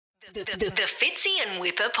The Fitzy and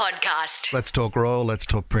Whipper podcast. Let's talk royal, let's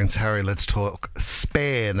talk Prince Harry, let's talk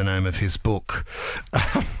Spare, the name of his book.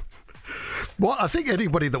 Well, I think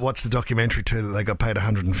anybody that watched the documentary too that they got paid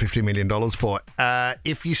 $150 million for,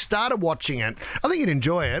 if you started watching it, I think you'd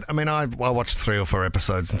enjoy it. I mean, I watched 3 or 4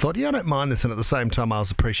 episodes and thought, yeah, I don't mind this. And at the same time, I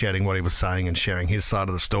was appreciating what he was saying and sharing his side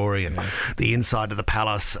of the story and the inside of the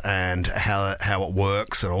palace and how it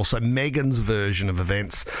works, and also Meghan's version of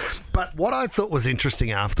events. But what I thought was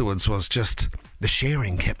interesting afterwards was just the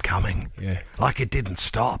sharing kept coming. Yeah. Like it didn't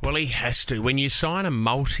stop. Well, he has to. When you sign a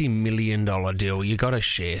multi-million-dollar deal, you got to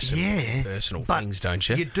share some personal things, don't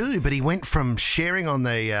you? You do, but he went from sharing on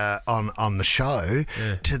the on the show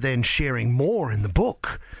to then sharing more in the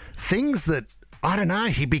book. Things that, I don't know,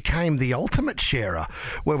 he became the ultimate sharer,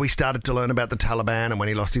 where we started to learn about the Taliban and when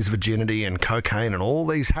he lost his virginity and cocaine and all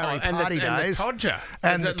these Harry party days. And the Todger.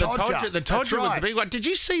 And the Todger was the big one. Did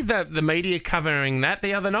you see the media covering that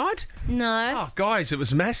the other night? No. Oh, guys, it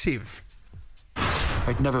was massive.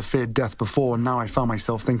 I'd never feared death before, and now I found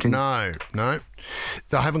myself thinking... No. I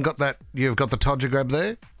haven't got that. You've got the Todger grab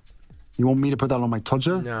there? You want me to put that on my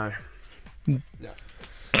Todger? No.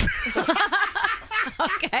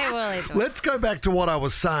 Okay, well... Let's go back to what I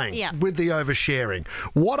was saying with the oversharing.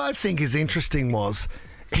 What I think is interesting was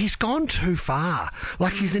he's gone too far.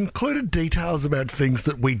 Like, he's included details about things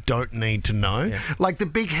that we don't need to know. Yeah. Like the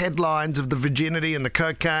big headlines of the virginity and the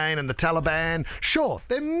cocaine and the Taliban. Sure,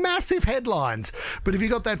 they're massive headlines. But have you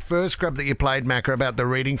got that first grab that you played, Macca, about the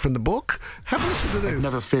reading from the book? Have a listen to this. I'd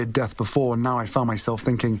never feared death before, and now I found myself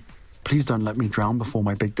thinking, please don't let me drown before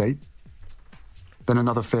my big date. Then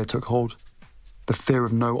another fear took hold. The fear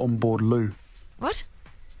of no onboard loo. What?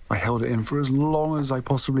 I held it in for as long as I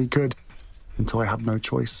possibly could, until I had no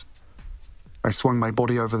choice. I swung my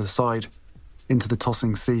body over the side, into the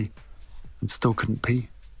tossing sea, and still couldn't pee.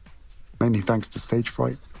 Mainly thanks to stage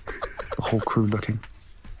fright. The whole crew looking.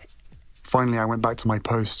 Finally, I went back to my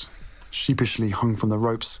post, sheepishly hung from the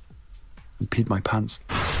ropes, and peed my pants.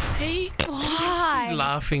 Why?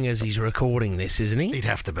 Laughing as he's recording this, isn't he? He'd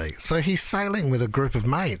have to be. So he's sailing with a group of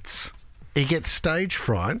mates. He gets stage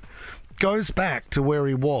fright, goes back to where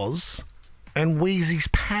he was, and wees his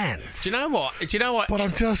pants. Do you know what? But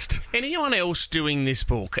I'm just... Anyone else doing this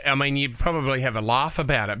book, I mean, you'd probably have a laugh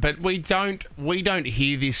about it, but we don't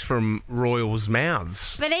hear this from royals'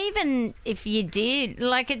 mouths. But even if you did,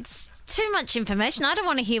 like, it's too much information. I don't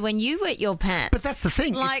want to hear when you wet your pants. But that's the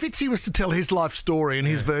thing. If Fitzy was to tell his life story and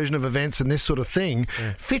his version of events and this sort of thing,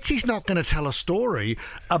 Fitzy's not going to tell a story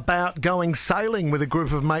about going sailing with a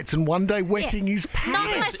group of mates and one day wetting his pants.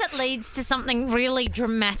 Not unless it leads to something really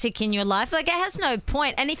dramatic in your life. Like, it has no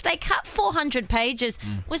point. And if they cut 400 pages,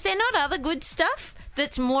 was there not other good stuff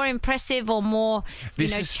that's more impressive or more,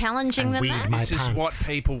 challenging than that? This is what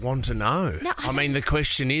people want to know. No, I mean, the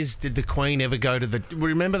question is, did the Queen ever go to the...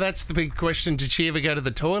 Remember, that's the big question. Did she ever go to the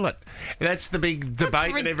toilet? That's the big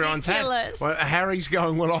debate that everyone's had. Well, Harry's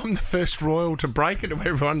going, well, I'm the first royal to break it to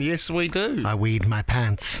everyone. Yes, we do. I weed my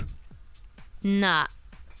pants. Nah.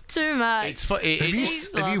 Too much. Have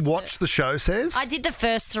you watched the show, Says? I did the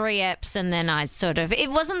first 3 eps and then I sort of...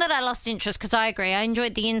 It wasn't that I lost interest, because I agree. I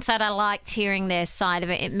enjoyed the inside. I liked hearing their side of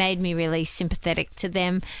it. It made me really sympathetic to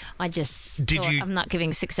them. I just I'm not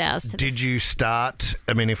giving 6 hours to this. Did you start...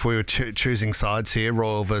 I mean, if we were choosing sides here,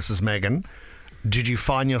 Royal versus Meghan, did you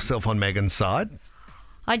find yourself on Meghan's side?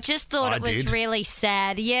 I just thought it was really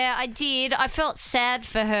sad. Yeah, I did. I felt sad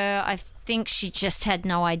for her. I think she just had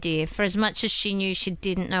no idea. For as much as she knew, she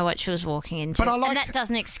didn't know what she was walking into. And that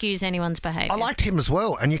doesn't excuse anyone's behaviour. I liked him as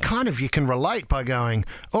well, and you can relate by going,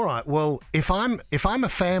 all right, well, if I'm a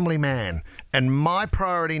family man and my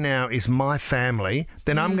priority now is my family,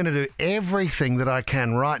 then I'm going to do everything that I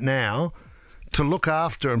can right now to look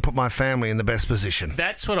after and put my family in the best position.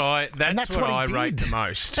 That's what I rate the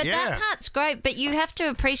most. But that part's great, but you have to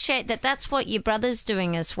appreciate that that's what your brother's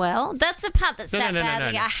doing as well. That's the part that sat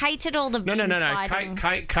badly. I hated all the fighting.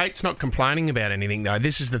 Kate's not complaining about anything, though.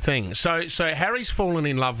 This is the thing. So Harry's fallen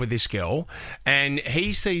in love with this girl, and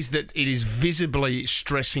he sees that it is visibly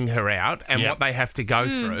stressing her out and what they have to go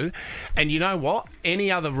through. And you know what?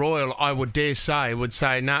 Any other royal, I would dare say, would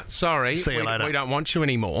say, nah, sorry, see you later. We don't want you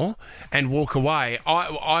anymore, and walk away.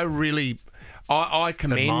 I really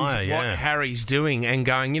commend what Harry's doing and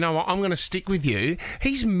going, you know what, I'm going to stick with you.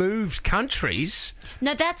 He's moved countries.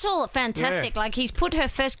 No, that's all fantastic. Like, he's put her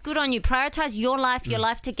first. Good on you. Prioritise your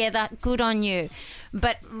life together. Good on you.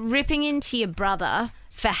 But ripping into your brother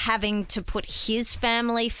for having to put his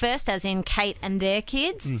family first, as in Kate and their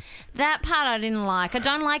kids. That part I didn't like. I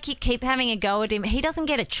don't like you keep having a go at him. He doesn't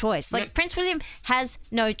get a choice. Like, Prince William has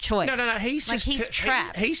no choice. No. He's like, just he's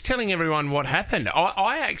trapped. He's telling everyone what happened.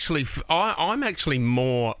 I'm actually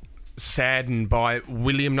more saddened by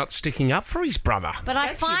William not sticking up for his brother. But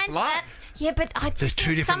I find that... Yeah, but I just There's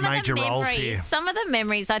two different major roles here. Some of the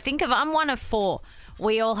memories I think of... I'm one of 4.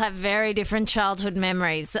 We all have very different childhood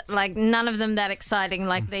memories. Like, none of them that exciting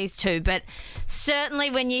like these two. But certainly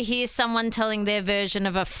when you hear someone telling their version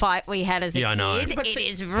of a fight we had as a kid, it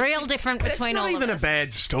is real different between all of us. It's not even a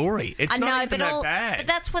bad story. It's not even that bad. But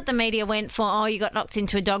that's what the media went for. Oh, you got knocked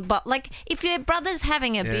into a dog box. Like, if your brother's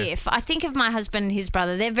having a biff, I think of my husband and his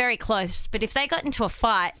brother. They're very close. But if they got into a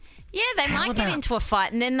fight... Yeah, they might get into a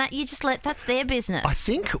fight, and then you just that's their business. I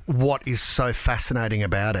think what is so fascinating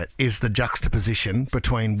about it is the juxtaposition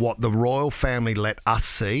between what the royal family let us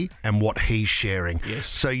see and what he's sharing. Yes.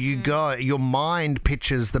 So your mind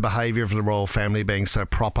pictures the behaviour of the royal family being so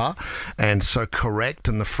proper and so correct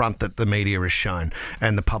in the front that the media is shown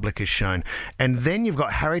and the public is shown. And then you've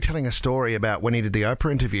got Harry telling a story about when he did the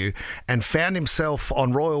Oprah interview and found himself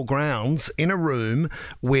on royal grounds in a room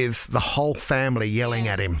with the whole family yelling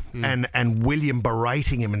at him. And William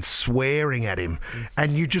berating him and swearing at him.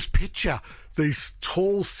 And you just picture these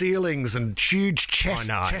tall ceilings and huge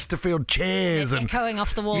Chesterfield chairs. And echoing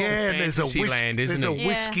off the walls. Yeah, there's a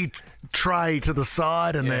whiskey tray to the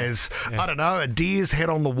side and there's, I don't know, a deer's head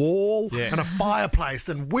on the wall and a fireplace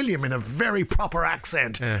and William in a very proper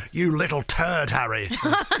accent. You little turd, Harry.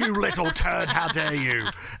 You little turd, how dare you?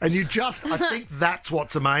 And I think that's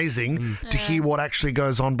what's amazing to hear what actually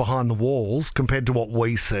goes on behind the walls compared to what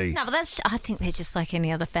we see. No, but I think they're just like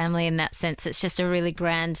any other family in that sense. It's just a really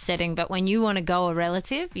grand setting. But when you want to go a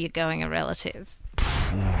relative, you're going a relative.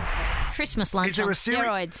 Christmas lunch on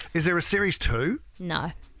steroids. Is there a series 2?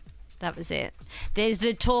 No. That was it. There's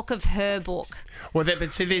the talk of her book. Well,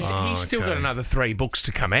 he's still got another 3 books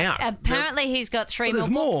to come out. Apparently, he's got 3 more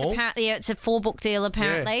books. Apparently, it's a 4-book deal.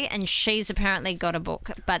 Apparently, and she's apparently got a book.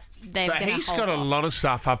 But he's got a lot of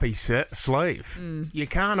stuff up his sleeve. You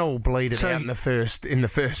can't all bleed it out in the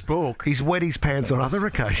first book. He's wet his pants on other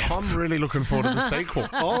occasions. I'm really looking forward to the sequel.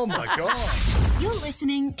 Oh my God! You're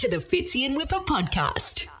listening to the Fitzy and Whipper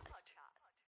podcast.